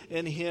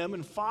in him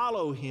and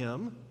follow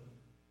him,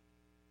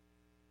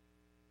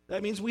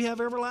 that means we have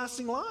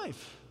everlasting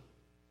life.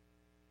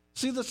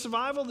 See, the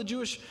survival of the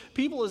Jewish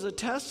people is a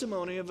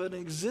testimony of an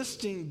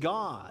existing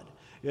God.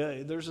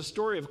 There's a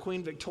story of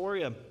Queen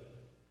Victoria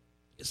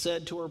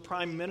said to her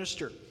prime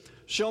minister,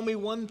 Show me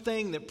one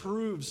thing that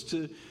proves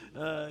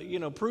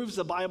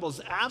the Bible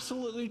is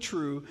absolutely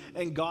true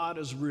and God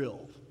is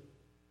real.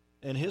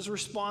 And his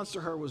response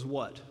to her was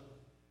what?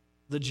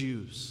 The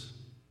Jews.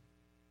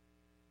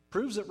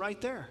 Proves it right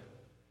there.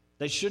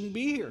 They shouldn't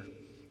be here.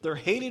 They're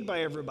hated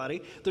by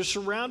everybody. They're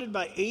surrounded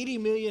by 80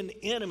 million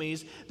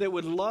enemies that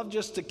would love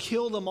just to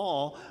kill them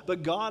all,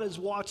 but God is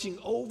watching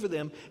over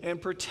them and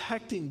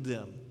protecting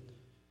them.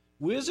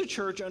 We as a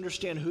church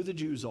understand who the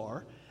Jews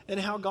are and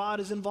how God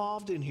is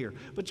involved in here.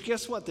 But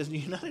guess what? The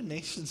United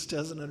Nations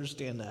doesn't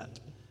understand that.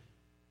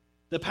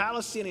 The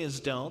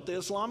Palestinians don't. The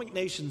Islamic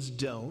nations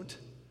don't.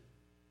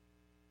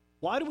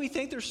 Why do we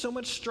think there's so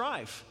much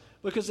strife?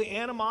 Because the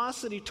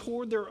animosity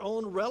toward their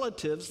own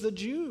relatives, the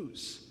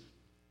Jews.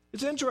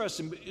 It's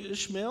interesting.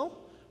 Ishmael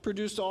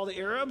produced all the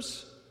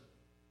Arabs.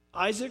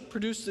 Isaac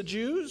produced the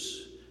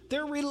Jews.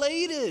 They're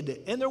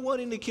related, and they're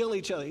wanting to kill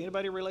each other.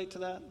 Anybody relate to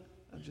that?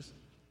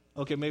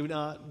 Okay, maybe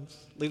not.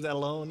 Leave that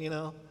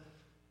alone,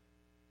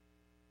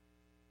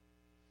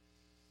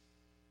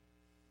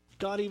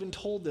 God even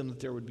told them that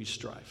there would be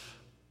strife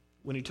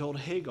when he told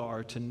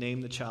Hagar to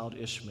name the child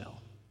Ishmael.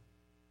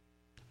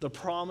 The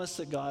promise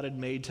that God had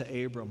made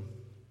to Abram,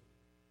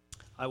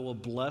 I will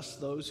bless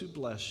those who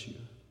bless you,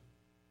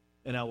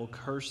 and I will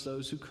curse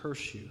those who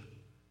curse you,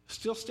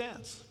 still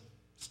stands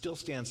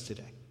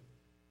today.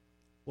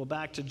 Well,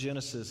 back to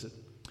Genesis, it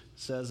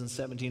says in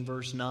 17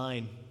 verse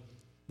 9,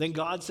 then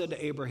God said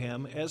to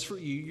Abraham, as for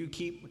you,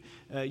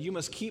 you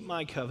must keep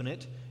my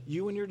covenant,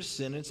 you and your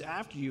descendants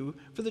after you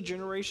for the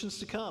generations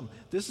to come.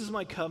 This is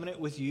my covenant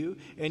with you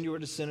and your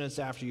descendants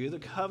after you, the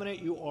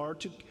covenant you are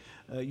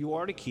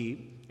to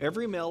keep.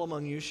 Every male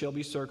among you shall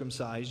be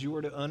circumcised. You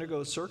are to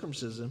undergo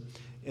circumcision,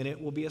 and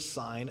it will be a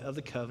sign of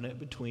the covenant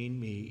between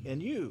me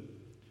and you.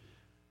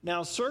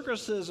 Now,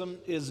 circumcision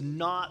is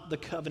not the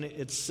covenant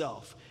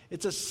itself.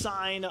 It's a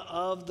sign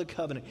of the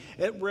covenant.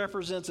 It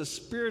represents a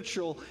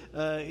spiritual,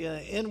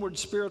 inward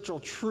spiritual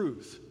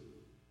truth.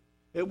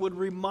 It would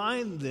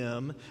remind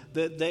them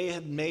that they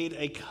had made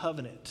a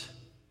covenant,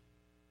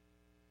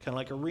 kind of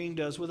like a ring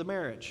does with a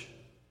marriage.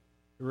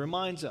 It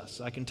reminds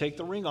us, I can take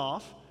the ring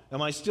off.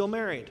 Am I still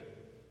married?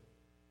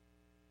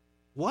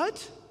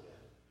 What?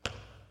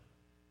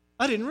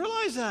 I didn't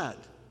realize that.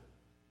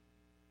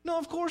 No,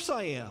 of course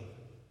I am.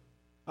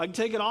 I can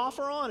take it off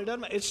or on. It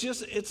doesn't matter.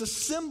 It's a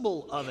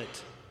symbol of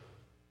it.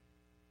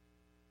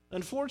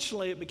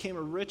 Unfortunately, it became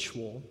a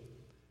ritual,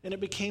 and it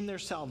became their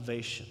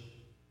salvation.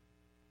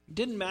 It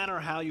didn't matter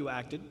how you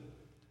acted.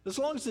 As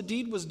long as the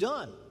deed was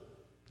done,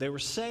 they were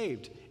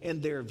saved in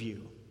their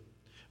view.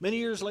 Many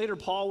years later,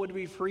 Paul would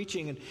be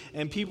preaching,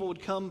 and people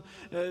would come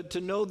to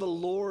know the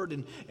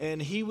Lord,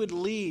 and he would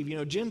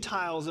leave.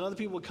 Gentiles and other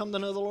people would come to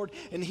know the Lord,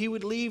 and he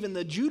would leave, and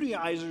the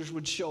Judaizers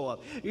would show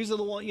up. These are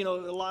the ones, a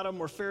lot of them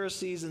were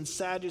Pharisees and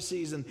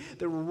Sadducees, and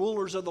they were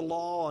rulers of the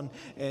law,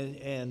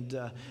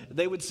 and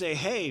they would say,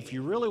 hey, if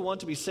you really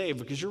want to be saved,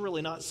 because you're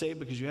really not saved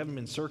because you haven't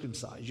been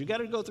circumcised, you got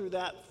to go through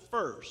that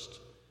first.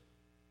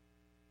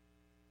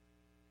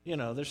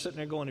 They're sitting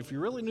there going, if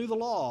you really knew the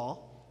law,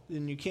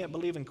 then you can't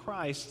believe in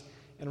Christ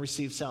and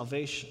receive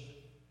salvation.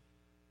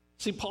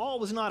 See, Paul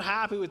was not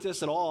happy with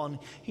this at all, and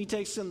he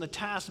takes them to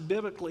task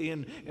biblically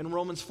in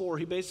Romans 4.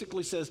 He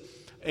basically says,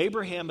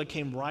 Abraham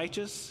became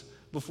righteous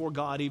before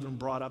God even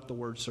brought up the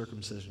word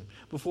circumcision,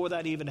 before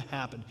that even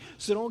happened.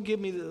 So don't give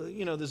me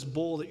this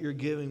bull that you're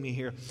giving me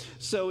here.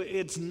 So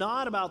it's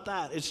not about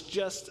that. It's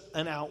just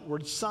an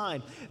outward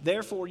sign.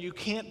 Therefore, you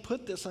can't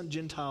put this on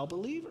Gentile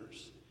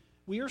believers.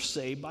 We are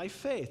saved by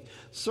faith.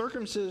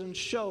 Circumcision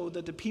showed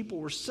that the people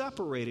were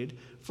separated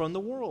from the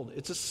world.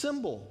 It's a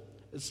symbol.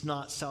 It's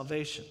not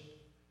salvation.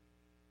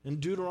 In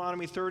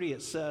Deuteronomy 30,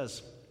 it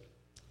says,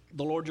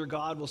 the Lord your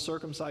God will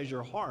circumcise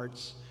your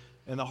hearts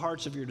and the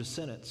hearts of your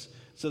descendants,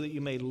 so that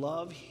you may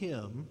love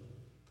him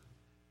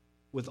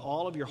with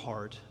all of your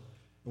heart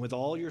and with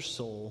all your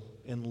soul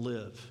and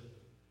live.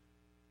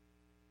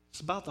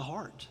 It's about the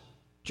heart.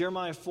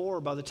 Jeremiah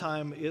 4, by the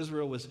time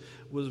Israel was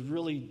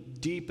really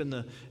deep in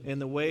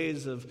the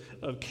ways of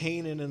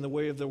Canaan and the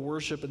way of their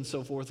worship and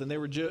so forth, and they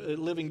were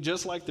living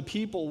just like the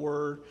people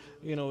were,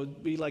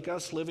 be like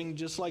us, living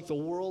just like the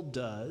world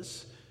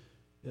does,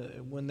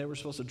 when they were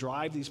supposed to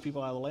drive these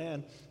people out of the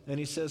land. And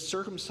he says,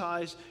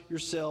 circumcise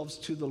yourselves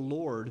to the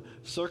Lord,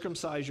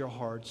 circumcise your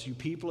hearts, you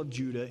people of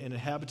Judah and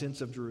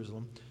inhabitants of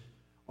Jerusalem,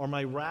 or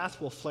my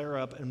wrath will flare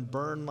up and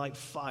burn like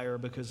fire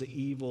because of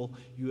the evil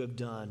you have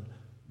done.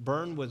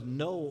 Burn with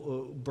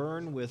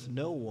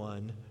no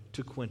one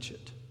to quench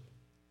it.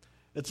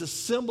 It's a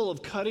symbol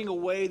of cutting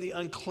away the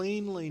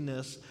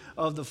uncleanliness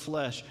of the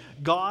flesh.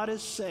 God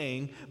is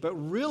saying, but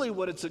really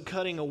what it's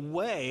cutting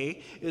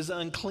away is the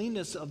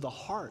uncleanness of the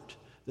heart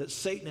that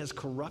Satan has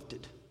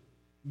corrupted.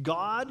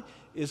 God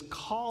is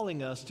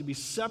calling us to be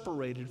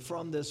separated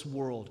from this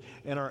world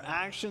and our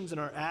actions and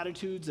our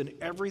attitudes and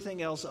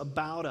everything else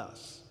about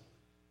us.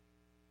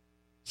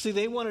 See,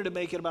 they wanted to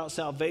make it about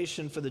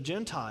salvation for the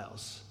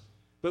Gentiles.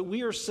 But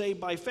we are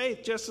saved by faith,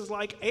 just as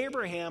like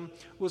Abraham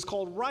was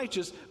called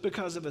righteous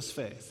because of his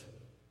faith.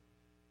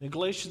 In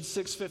Galatians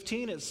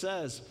 6:15 it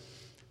says,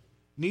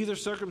 Neither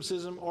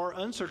circumcision or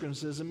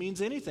uncircumcision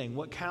means anything.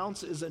 What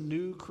counts is a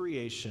new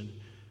creation,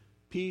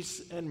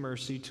 peace and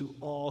mercy to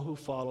all who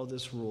follow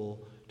this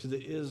rule, to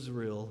the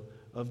Israel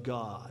of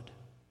God.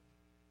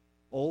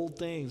 Old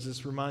things,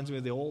 this reminds me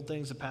of the old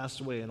things that passed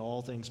away and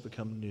all things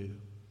become new.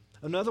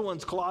 Another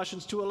one's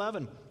Colossians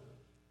 2:11.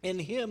 In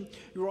him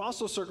you were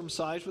also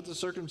circumcised with the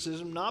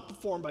circumcision not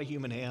performed by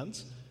human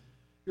hands.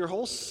 Your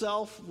whole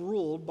self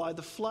ruled by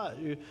the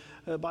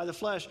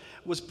flesh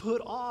was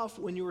put off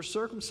when you were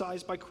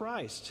circumcised by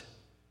Christ,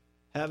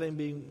 having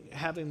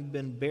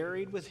been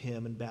buried with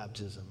him in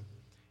baptism,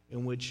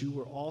 in which you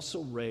were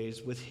also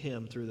raised with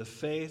him through the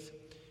faith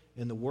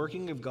in the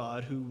working of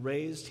God who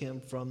raised him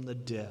from the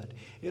dead.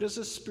 It is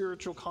a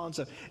spiritual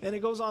concept. And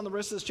it goes on, the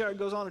rest of this chapter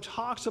goes on and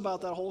talks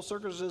about that whole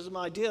circumcision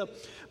idea.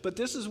 But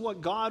this is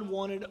what God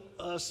wanted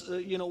us,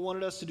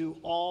 wanted us to do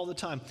all the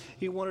time.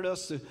 He wanted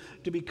us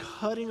to be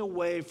cutting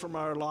away from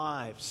our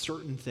lives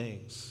certain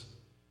things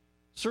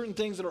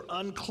that are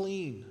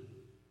unclean.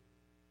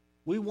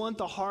 We want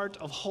the heart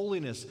of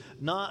holiness,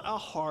 not a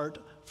heart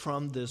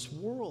from this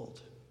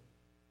world.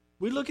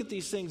 We look at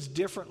these things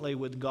differently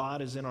with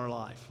God as in our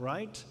life,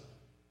 right?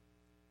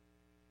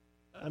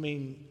 I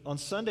mean, on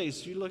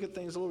Sundays, you look at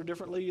things a little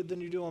differently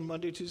than you do on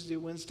Monday, Tuesday,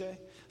 Wednesday.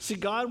 See,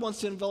 God wants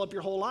to envelop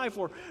your whole life,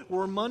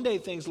 where Monday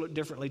things look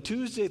differently,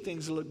 Tuesday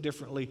things look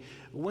differently,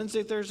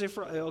 Wednesday, Thursday,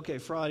 Friday. Okay,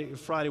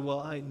 Friday.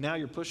 Well, now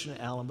you're pushing it,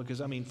 Alan,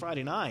 because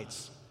Friday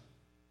nights.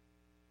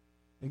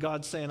 And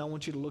God's saying, I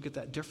want you to look at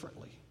that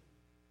differently.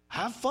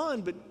 Have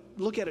fun, but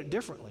look at it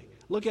differently.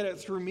 Look at it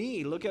through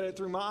me. Look at it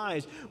through my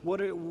eyes.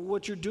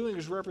 What you're doing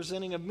is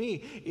representing of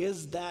me.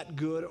 Is that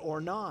good or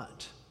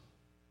not?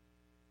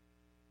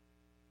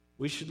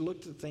 We should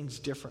look at things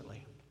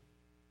differently.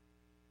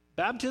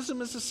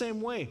 Baptism is the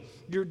same way.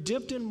 You're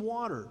dipped in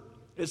water.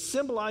 It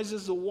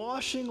symbolizes the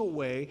washing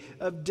away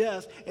of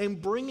death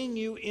and bringing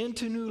you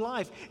into new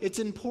life. It's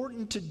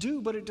important to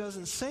do, but it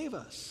doesn't save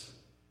us.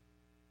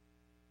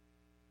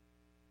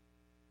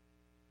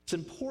 It's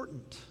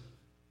important.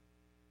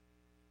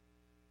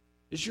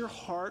 Is your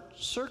heart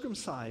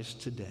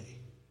circumcised today?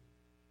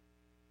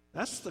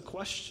 That's the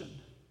question.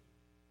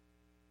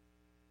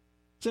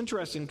 It's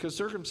interesting because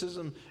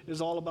circumcision is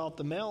all about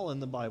the male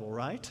in the Bible,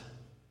 right?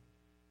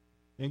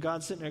 And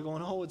God's sitting there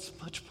going, oh, it's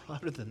much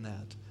broader than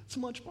that. It's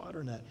much broader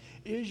than that.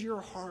 Is your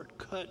heart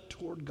cut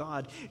toward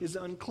God? Is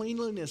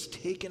uncleanliness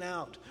taken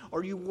out?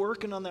 Are you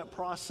working on that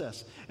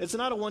process? It's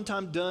not a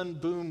one-time done,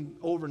 boom,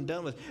 over and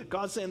done with.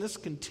 God's saying this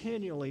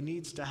continually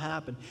needs to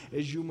happen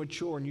as you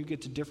mature and you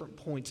get to different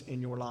points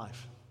in your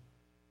life.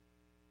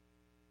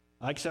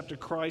 I accepted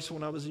Christ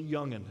when I was a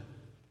youngin'.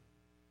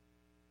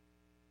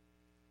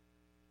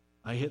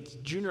 I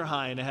hit junior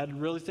high and I had to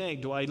really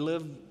think, do I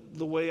live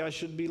the way I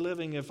should be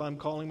living if I'm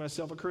calling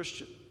myself a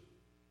Christian?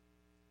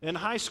 In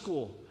high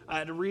school, I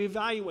had to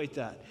reevaluate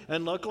that.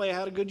 And luckily I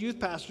had a good youth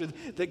pastor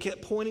that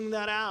kept pointing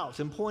that out.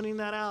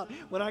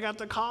 When I got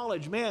to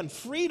college, man,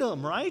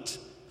 freedom, right?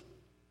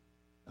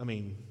 I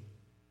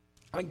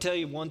can tell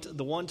you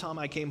the one time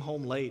I came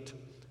home late,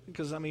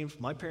 because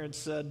my parents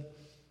said,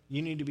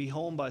 you need to be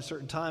home by a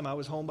certain time. I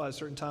was home by a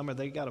certain time or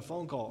they got a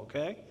phone call,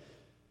 okay?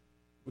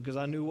 Because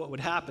I knew what would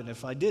happen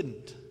if I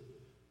didn't.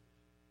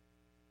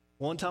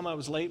 One time I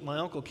was late, my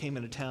uncle came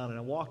into town, and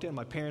I walked in.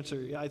 I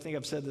think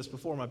I've said this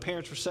before, my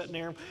parents were sitting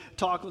there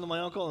talking with my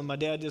uncle, and my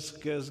dad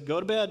just goes, go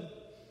to bed.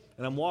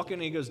 And I'm walking,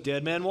 and he goes,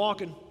 dead man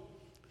walking.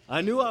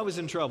 I knew I was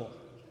in trouble.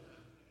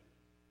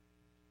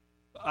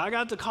 I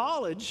got to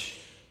college,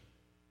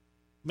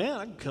 man,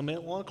 I could come in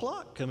at 1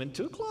 o'clock, come in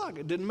 2 o'clock.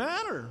 It didn't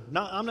matter.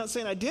 I'm not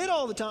saying I did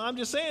all the time. I'm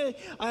just saying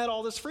I had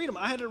all this freedom.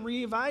 I had to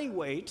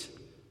reevaluate,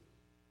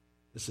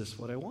 is this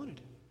what I wanted?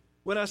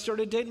 When I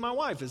started dating my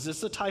wife, is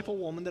this the type of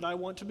woman that I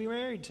want to be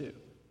married to?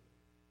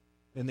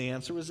 And the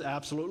answer was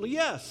absolutely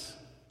yes.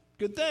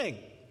 Good thing.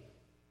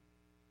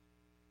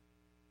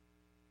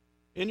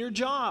 In your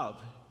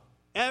job,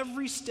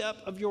 every step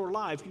of your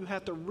life, you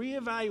have to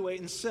reevaluate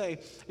and say,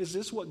 is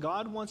this what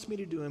God wants me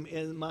to do?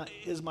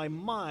 Is my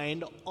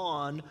mind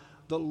on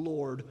the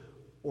Lord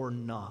or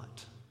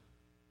not?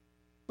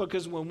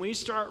 Because when we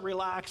start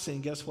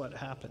relaxing, guess what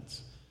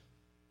happens?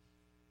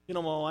 My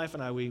wife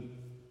and I, we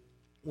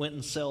went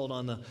and sailed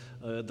on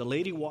the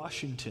Lady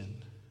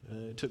Washington.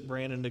 Took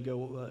Brandon to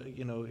go,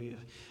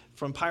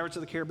 from Pirates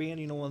of the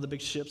Caribbean, one of the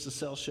big ships, the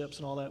sail ships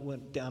and all that,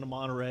 went down to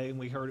Monterey, and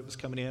we heard it was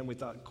coming in. We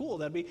thought, cool,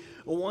 that'd be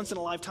a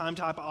once-in-a-lifetime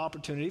type of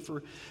opportunity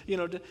for,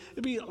 it'd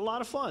be a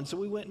lot of fun. So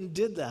we went and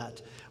did that.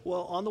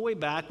 Well, on the way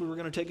back, we were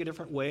going to take a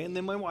different way, and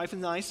then my wife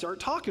and I start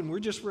talking. We're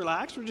just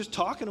relaxed. We're just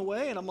talking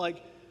away, and I'm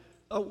like,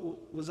 oh,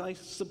 was I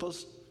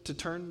supposed to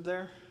turn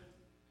there?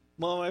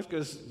 My wife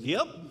goes,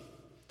 yep.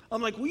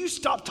 I'm like, will you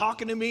stop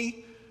talking to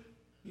me?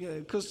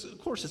 Because, of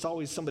course, it's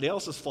always somebody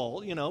else's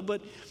fault,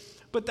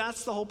 but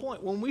that's the whole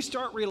point. When we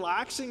start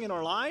relaxing in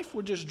our life,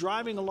 we're just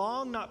driving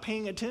along, not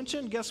paying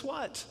attention, guess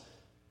what?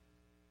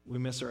 We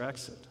miss our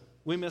exit.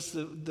 We miss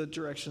the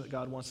direction that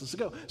God wants us to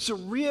go. So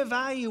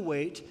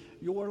reevaluate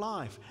your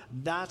life.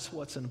 That's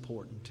what's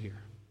important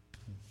here.